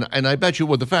 yeah, and I bet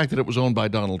you the fact that it was owned by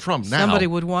Donald Trump now... Somebody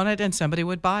would want it, and somebody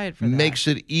would buy it for that. Makes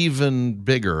it even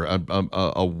bigger.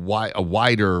 A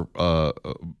wider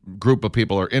group of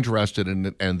people are interested in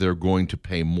it, and they're going to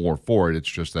pay more for it. It's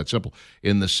just that simple.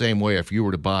 In the same way, if you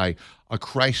were to buy a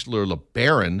Chrysler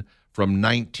LeBaron from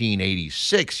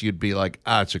 1986, you'd be like,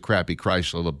 it's a crappy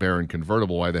Chrysler LeBaron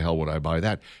convertible. Why the hell would I buy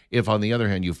that? If, on the other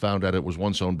hand, you found out it was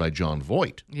once owned by John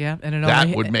Voight, yeah, and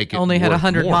it would make it only had worth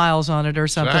 100 more. miles on it or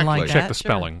something like that. Check the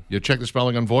spelling. You check the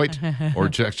spelling on Voight, or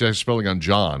check the spelling on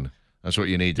John. That's what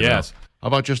you need to know. How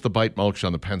about just the bite mulch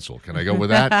on the pencil? Can I go with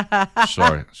that?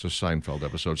 Sorry, it's a Seinfeld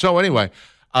episode. So anyway,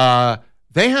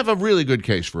 they have a really good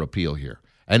case for appeal here.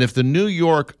 And if the New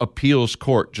York appeals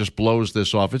court just blows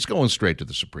this off, it's going straight to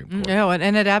the Supreme Court. No,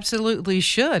 and it absolutely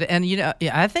should. And,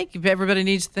 I think everybody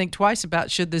needs to think twice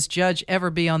about should this judge ever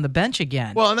be on the bench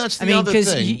again. Well, and that's the other thing.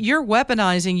 Because you're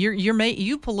weaponizing,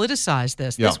 you politicized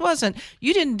this. Yeah. This wasn't,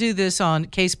 you didn't do this on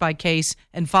case by case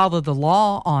and follow the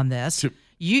law on this.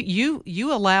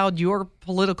 You allowed your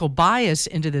political bias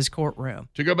into this courtroom.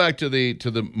 To go back to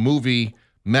the movie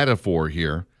metaphor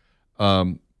here,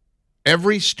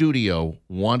 every studio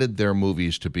wanted their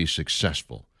movies to be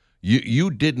successful.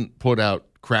 You didn't put out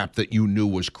crap that you knew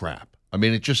was crap. I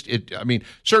mean,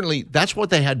 certainly that's what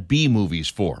they had B movies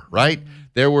for, right? Mm-hmm.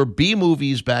 There were B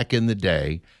movies back in the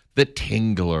day, The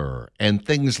Tingler and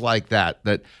things like that,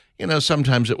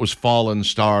 sometimes it was fallen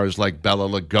stars like Bela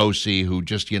Lugosi who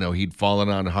just, he'd fallen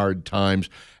on hard times,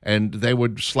 and they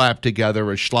would slap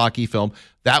together a schlocky film.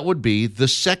 That would be the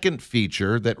second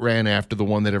feature that ran after the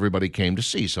one that everybody came to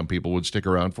see. Some people would stick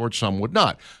around for it, some would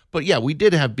not. But yeah, we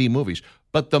did have B movies.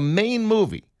 But the main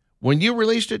movie, when you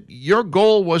released it, your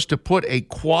goal was to put a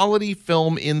quality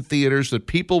film in theaters that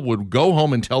people would go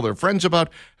home and tell their friends about,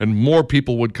 and more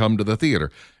people would come to the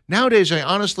theater. Nowadays, I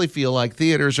honestly feel like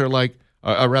theaters are like,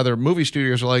 movie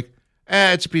studios are like,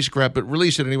 it's a piece of crap, but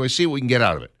release it anyway, see what we can get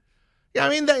out of it. Yeah, I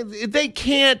mean, they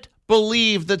can't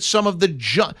believe that some of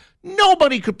the...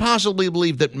 Nobody could possibly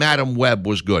believe that Madam Web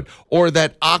was good or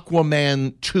that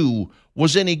Aquaman 2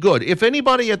 was any good. If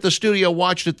anybody at the studio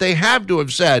watched it, they have to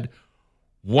have said,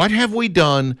 what have we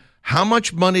done? How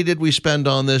much money did we spend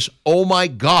on this? Oh, my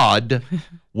God.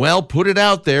 Well, put it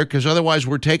out there, because otherwise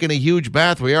we're taking a huge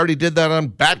bath. We already did that on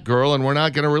Batgirl, and we're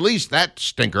not going to release that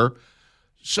stinker.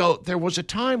 So there was a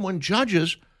time when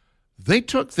judges... They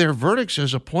took their verdicts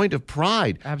as a point of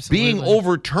pride. Absolutely. Being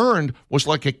overturned was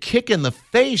like a kick in the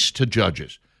face to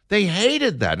judges. They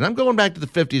hated that. And I'm going back to the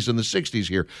 50s and the 60s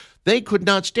here. They could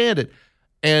not stand it.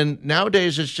 And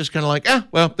nowadays it's just kind of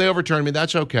like, they overturned me.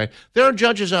 That's okay. There are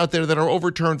judges out there that are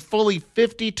overturned fully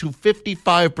 50 to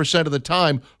 55% of the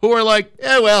time who are like,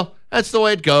 that's the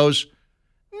way it goes.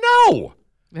 No.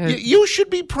 You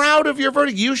should be proud of your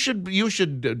verdict. You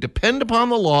should depend upon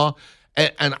the law.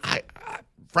 And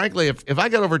frankly, if I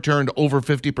got overturned over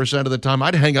 50% of the time,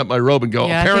 I'd hang up my robe and go,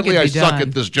 apparently I suck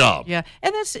at this job. Yeah,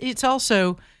 and it's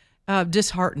also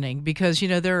disheartening because,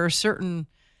 there are certain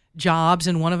jobs,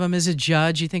 and one of them is a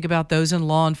judge. You think about those in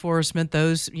law enforcement,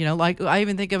 those, like I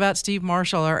even think about Steve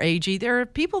Marshall, our AG. There are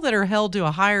people that are held to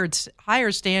a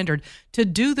higher standard to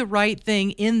do the right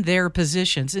thing in their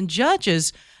positions, and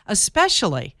judges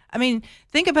especially. I mean,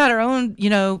 think about our own,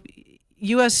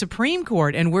 U.S. Supreme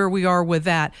Court and where we are with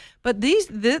that. But this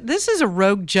is a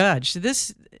rogue judge.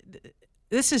 This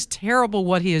is terrible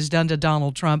what he has done to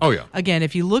Donald Trump. Oh, yeah. Again,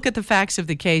 if you look at the facts of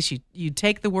the case, you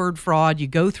take the word fraud, you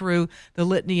go through the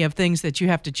litany of things that you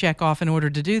have to check off in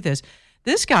order to do this.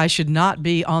 This guy should not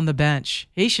be on the bench.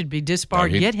 He should be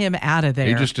disbarred. Get him out of there.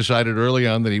 He just decided early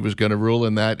on that he was going to rule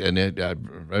in that, and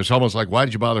it's almost like, why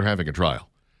did you bother having a trial?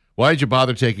 Why did you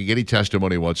bother taking any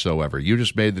testimony whatsoever? You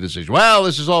just made the decision. Well,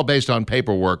 this is all based on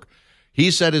paperwork.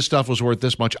 He said his stuff was worth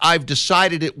this much. I've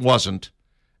decided it wasn't.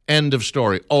 End of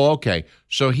story. Oh, okay.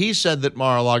 So he said that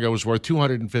Mar-a-Lago was worth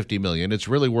 $250 million. It's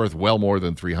really worth well more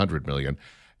than $300 million.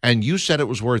 And you said it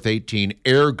was worth 18.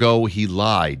 Ergo, he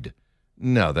lied.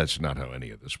 No, that's not how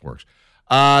any of this works.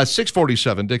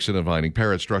 647, Dixon and Vining,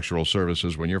 Parrott Structural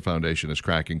Services. When your foundation is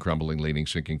cracking, crumbling, leaning,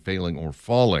 sinking, failing, or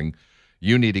falling,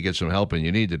 you need to get some help, and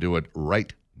you need to do it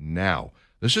right now.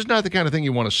 This is not the kind of thing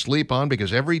you want to sleep on,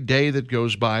 because every day that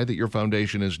goes by that your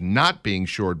foundation is not being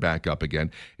shored back up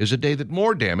again is a day that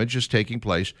more damage is taking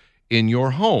place in your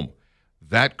home.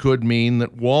 That could mean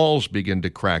that walls begin to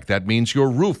crack. That means your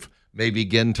roof may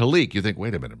begin to leak. You think,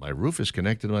 wait a minute, my roof is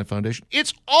connected to my foundation?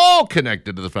 It's all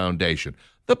connected to the foundation.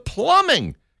 The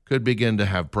plumbing could begin to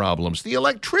have problems. The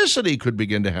electricity could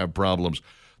begin to have problems.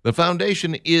 The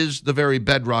foundation is the very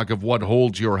bedrock of what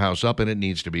holds your house up, and it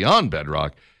needs to be on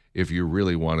bedrock if you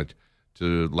really want it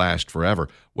to last forever.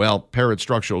 Well, Parrott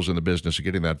Structural is in the business of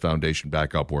getting that foundation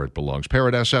back up where it belongs.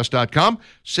 ParrottSS.com,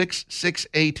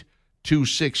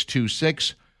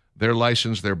 668-2626. They're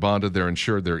licensed, they're bonded, they're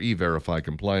insured, they're E-Verify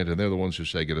compliant, and they're the ones who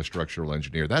say get a structural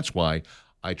engineer. That's why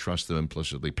I trust them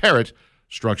implicitly. Parrott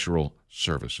Structural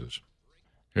Services.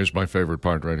 Here's my favorite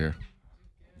part right here.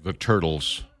 The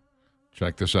turtles.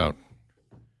 Check this out.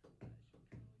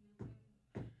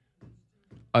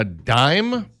 A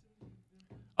dime?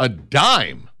 A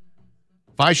dime?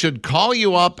 If I should call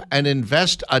you up and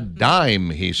invest a dime,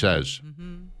 he says.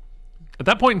 At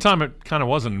that point in time, it kind of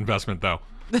was an investment, though.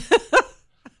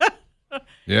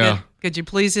 Yeah. Could you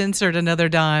please insert another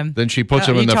dime? Then she puts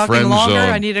him in the friend longer? zone.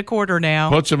 I need a quarter now.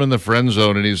 Puts him in the friend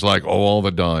zone, and he's like, all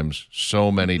the dimes.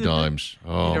 So many dimes.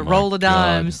 Oh, a roll of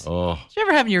dimes. Oh. Did you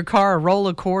ever have in your car a roll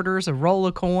of quarters, a roll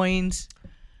of coins?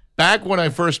 Back when I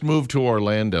first moved to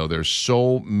Orlando, there's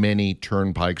so many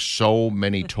turnpikes, so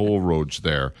many toll roads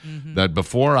there that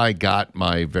before I got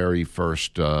my very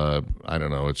first, I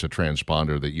don't know, it's a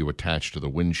transponder that you attach to the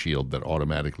windshield that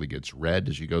automatically gets red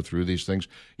as you go through these things.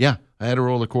 Yeah, I had a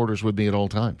roll of quarters with me at all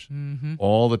times,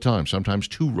 all the time, sometimes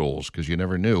 2 rolls because you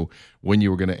never knew when you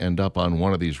were going to end up on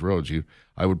one of these roads.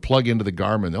 I would plug into the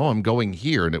Garmin, I'm going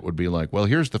here, and it would be like, well,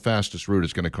 here's the fastest route.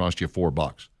 It's going to cost you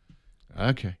 $4.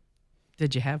 Okay.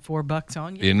 Did you have $4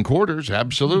 on you? In quarters,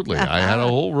 absolutely. I had a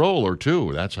whole roll or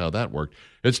 2. That's how that worked.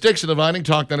 It's Dixon and Vining,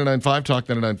 Talk 99.5,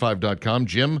 talk995.com.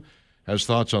 Jim has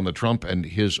thoughts on the Trump and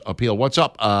his appeal. What's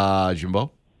up,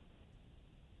 Jimbo?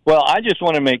 Well, I just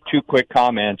want to make 2 quick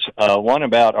comments. One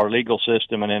about our legal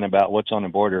system and then about what's on the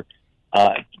border.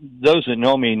 Those that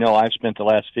know me know I've spent the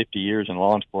last 50 years in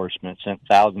law enforcement, spent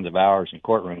thousands of hours in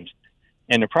courtrooms.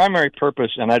 And the primary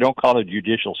purpose, and I don't call it a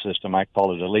judicial system, I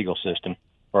call it a legal system,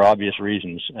 for obvious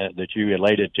reasons that you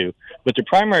related to. But the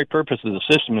primary purpose of the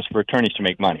system is for attorneys to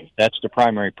make money. That's the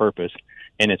primary purpose.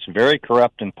 And it's very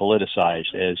corrupt and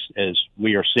politicized, as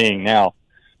we are seeing now.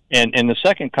 And the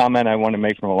second comment I want to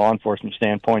make from a law enforcement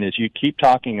standpoint is you keep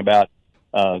talking about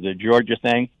the Georgia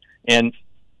thing. And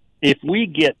if we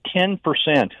get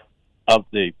 10% of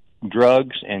the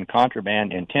drugs and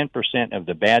contraband and 10% of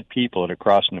the bad people that are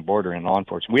crossing the border in law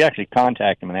enforcement, we actually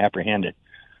contact them and apprehend it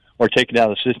or take it out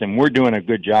of the system, we're doing a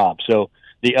good job. So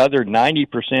the other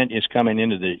 90% is coming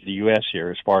into the U.S.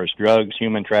 here as far as drugs,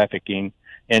 human trafficking.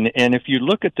 And if you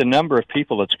look at the number of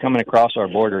people that's coming across our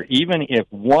border, even if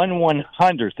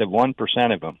 1/100th of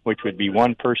 1% of them, which would be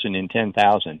one person in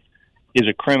 10,000, is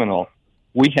a criminal,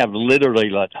 we have literally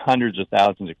let hundreds of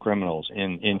thousands of criminals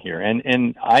in here.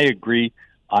 And I agree.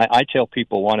 I tell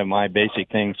people one of my basic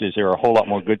things is there are a whole lot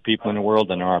more good people in the world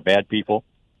than there are bad people.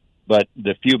 But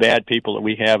the few bad people that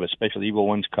we have, especially evil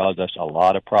ones, cause us a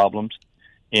lot of problems.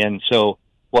 And so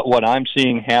what I'm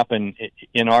seeing happen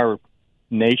in our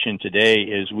nation today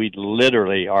is we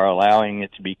literally are allowing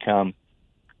it to become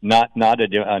not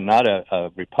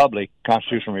a republic,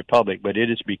 constitutional republic, but it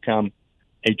has become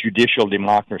a judicial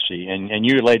democracy. And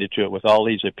you related to it with all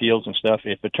these appeals and stuff.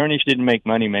 If attorneys didn't make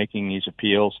money making these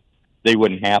appeals, they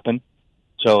wouldn't happen.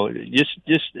 So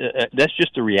that's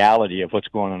just the reality of what's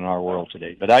going on in our world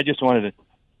today. But I just wanted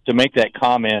to make that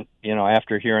comment,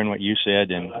 after hearing what you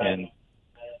said, and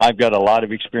I've got a lot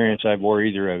of experience. I've wore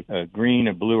either a green,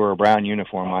 a blue, or a brown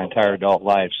uniform my entire adult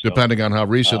life. So, depending on how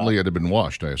recently it had been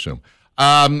washed, I assume.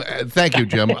 Thank you,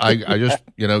 Jim. I just,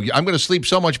 I'm going to sleep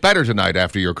so much better tonight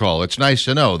after your call. It's nice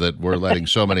to know that we're letting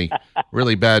so many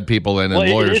really bad people in, and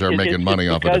lawyers are making money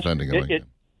off of defending them.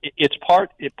 It's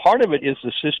part of it is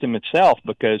the system itself,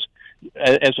 because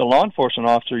as a law enforcement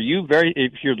officer,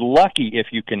 if you're lucky,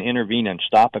 if you can intervene and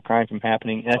stop a crime from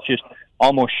happening, that's just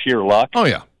almost sheer luck. Oh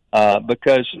yeah,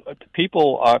 because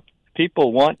people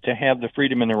want to have the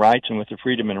freedom and the rights, and with the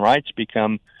freedom and rights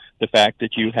become the fact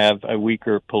that you have a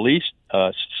weaker police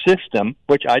system,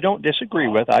 which I don't disagree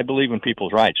with. I believe in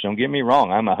people's rights. Don't get me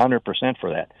wrong. I'm 100%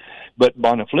 for that. But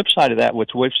on the flip side of that,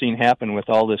 what we've seen happen with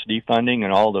all this defunding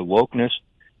and all the wokeness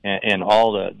and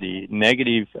all the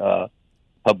negative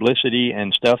publicity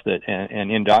and stuff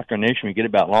and indoctrination we get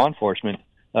about law enforcement,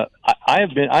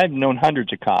 I've known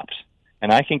hundreds of cops,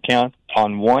 and I can count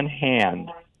on one hand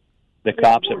the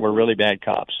cops that were really bad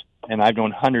cops, and I've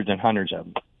known hundreds and hundreds of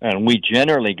them, and we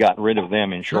generally got rid of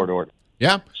them in short order.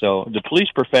 Yeah. So the police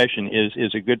profession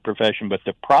is a good profession, but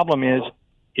the problem is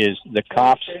the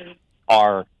cops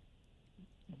are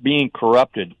being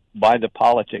corrupted by the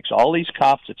politics. All these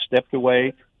cops that stepped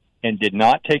away and did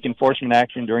not take enforcement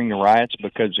action during the riots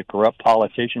because the corrupt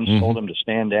politicians told them to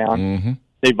stand down,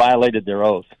 they violated their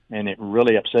oath, and it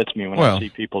really upsets me when I see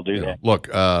people do that. Look,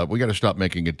 we got to stop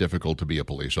making it difficult to be a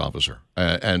police officer,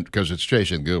 and because it's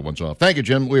chasing good ones off. Thank you,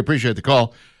 Jim. We appreciate the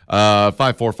call.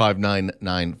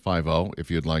 545-9950 if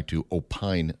you'd like to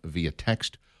opine via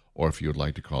text, or if you'd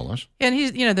like to call us. And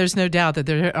there's no doubt that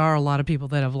there are a lot of people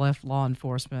that have left law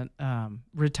enforcement,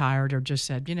 retired, or just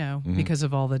said, because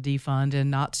of all the defund and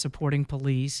not supporting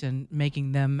police and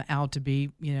making them out to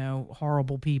be,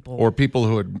 horrible people. Or people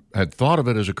who had thought of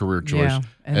it as a career choice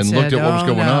and said, looked at what was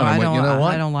going on and went, you know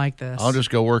what? I don't like this. I'll just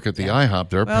go work at the IHOP.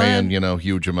 They're paying,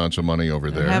 huge amounts of money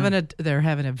over there. They're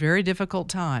having a very difficult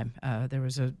time. There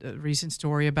was a recent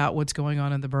story about what's going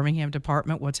on in the Birmingham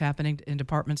department, what's happening in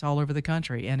departments all over the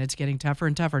country, and it's getting tougher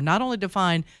and tougher, not only to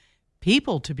find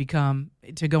people to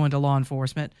go into law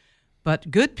enforcement, but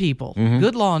good people,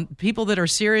 good people that are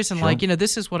serious and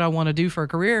this is what I want to do for a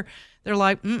career. They're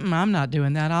like, I'm not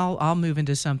doing that. I'll move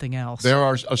into something else. There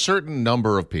are a certain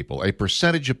number of people, a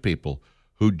percentage of people,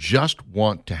 who just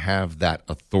want to have that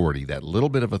authority, that little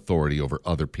bit of authority over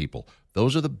other people.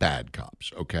 Those are the bad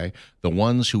cops, okay? The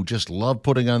ones who just love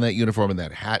putting on that uniform and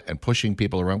that hat and pushing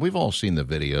people around. We've all seen the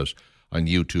videos on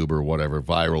YouTube or whatever,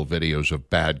 viral videos of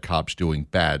bad cops doing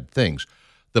bad things.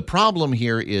 The problem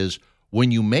here is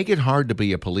when you make it hard to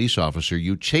be a police officer,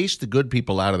 you chase the good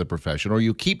people out of the profession, or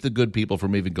you keep the good people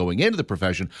from even going into the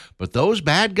profession. But those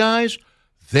bad guys,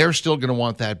 they're still going to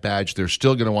want that badge. They're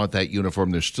still going to want that uniform.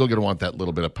 They're still going to want that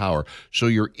little bit of power. So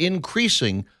you're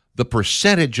increasing the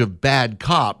percentage of bad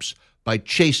cops by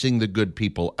chasing the good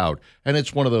people out. And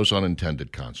it's one of those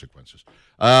unintended consequences.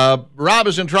 Rob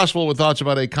is in Trustful with thoughts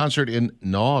about a concert in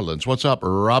New Orleans. What's up,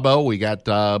 Robbo? We got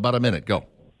about a minute. Go.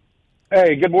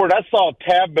 Hey, good morning. I saw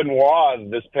Tab Benoit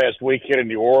this past weekend in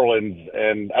New Orleans,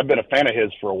 and I've been a fan of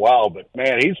his for a while, but,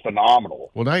 man, he's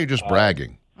phenomenal. Well, now you're just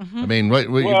bragging. I mean,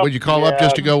 would you call up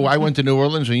just to go, I went to New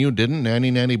Orleans and you didn't?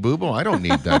 Nanny boo-boo? I don't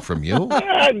need that from you.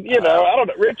 I don't know.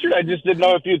 Richard, I just didn't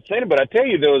know if you'd seen it, but I tell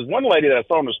you, there was one lady that I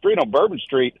saw on the street on Bourbon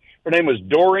Street. Her name was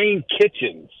Doreen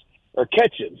Kitchens.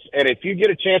 And if you get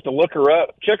a chance to look her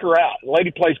up, check her out. The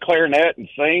lady plays clarinet and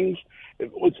sings.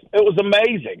 It was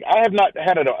amazing. I have not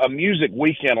had a music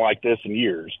weekend like this in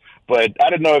years, but I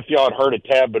didn't know if y'all had heard of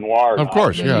Tab Benoit. Of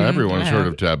course, everyone's heard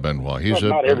of Tab Benoit. He's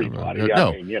not everybody.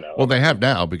 No. Well, they have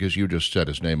now because you just said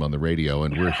his name on the radio,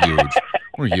 and we're huge.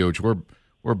 We're huge.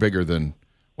 We're bigger than.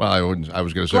 Well, I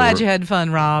was going to say. Glad you had fun,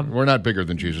 Rob. We're not bigger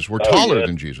than Jesus. We're taller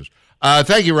than Jesus.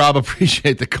 Thank you, Rob.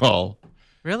 Appreciate the call.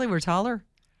 Really, we're taller?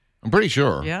 I'm pretty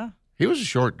sure. Yeah. He was a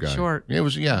short guy. Short. It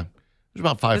was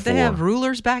about 5'4". Did they have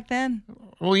rulers back then?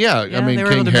 Well, yeah. I mean,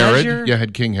 King Herod. You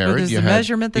had King Herod. Was the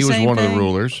measurement the same He was one thing? of the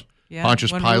rulers. Yeah,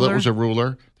 Pontius Pilate was a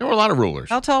ruler. There were a lot of rulers.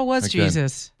 How tall was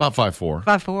Jesus? About 5'4".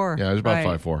 5'4". Yeah, it was about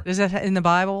 5'4". Is that in the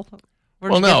Bible?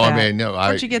 Where'd you get that?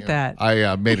 Where'd you get that?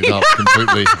 I made it up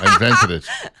completely. I invented it.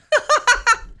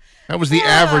 That was the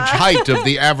average height of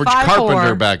the average 5'4".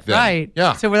 carpenter back then. Right.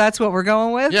 Yeah. So that's what we're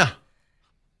going with? Yeah.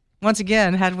 Once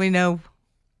again, did we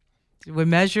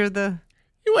measure the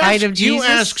height of Jesus? You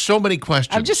ask so many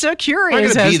questions. I'm just so curious. Why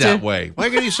could it be that way?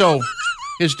 Why could he so?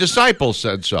 His disciples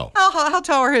said so. How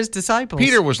tall are his disciples?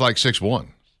 Peter was like 6'1".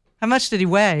 How much did he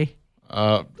weigh?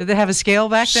 Did they have a scale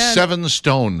back then? 7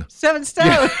 stone. 7 stone.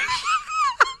 Yeah.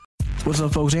 What's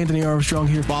up, folks? Anthony Armstrong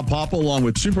here. Bob Popple, along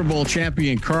with Super Bowl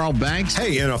champion Carl Banks.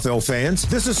 Hey, NFL fans.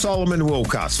 This is Solomon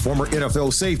Wilcox, former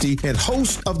NFL safety and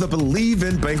host of the Believe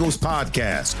in Bengals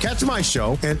podcast. Catch my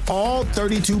show and all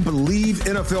 32 Believe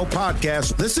NFL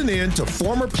podcasts. Listen in to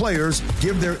former players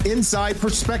give their inside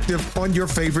perspective on your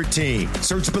favorite team.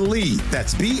 Search Believe,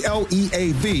 that's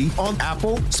BLEAV, on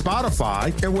Apple, Spotify,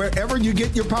 and wherever you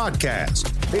get your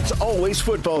podcast. It's always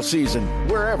football season,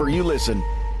 wherever you listen.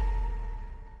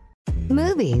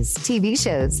 Movies, TV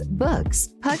shows, books,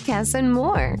 podcasts, and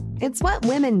more. It's What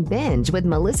Women Binge with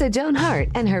Melissa Joan Hart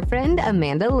and her friend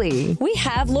Amanda Lee. We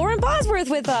have Lauren Bosworth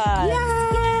with us.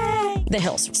 Yay! The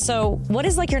Hills. So what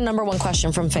is your number one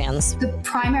question from fans? The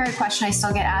primary question I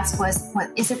still get asked was,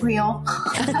 is it real?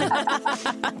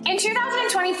 In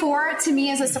 2024, to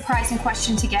me, is a surprising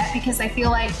question to get because I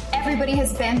feel like everybody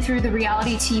has been through the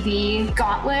reality TV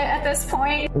gauntlet at this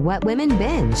point. What Women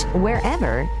Binge,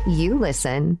 wherever you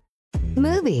listen.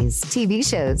 Movies, TV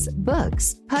shows,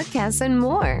 books, podcasts, and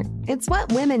more. It's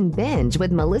What Women Binge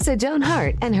with Melissa Joan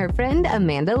Hart and her friend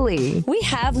Amanda Lee. We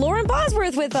have Lauren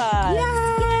Bosworth with us.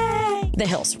 Yay! The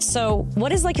Hills. So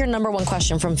what is like your number one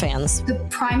question from fans? The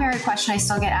primary question I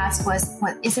still get asked was,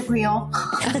 "What is it real?"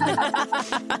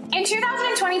 In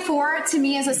 2024, to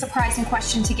me, is a surprising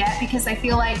question to get because I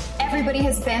feel like everybody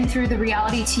has been through the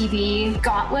reality TV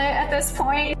gauntlet at this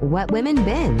point. What Women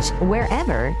Binge,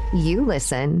 wherever you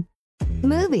listen.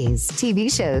 Movies, TV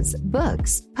shows,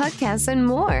 books, podcasts, and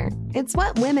more. It's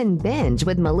What Women Binge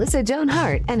with Melissa Joan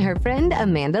Hart and her friend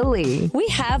Amanda Lee. We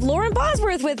have Lauren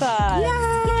Bosworth with us.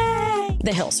 Yay!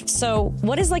 The Hills. So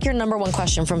what is like your number one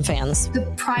question from fans? The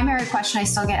primary question I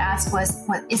still get asked was,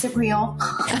 "What is it real?"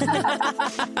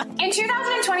 In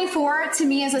 2024, to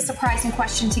me, is a surprising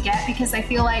question to get because I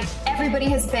feel like everybody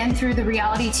has been through the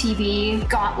reality TV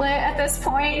gauntlet at this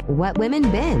point. What Women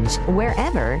Binge,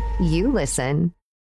 wherever you listen.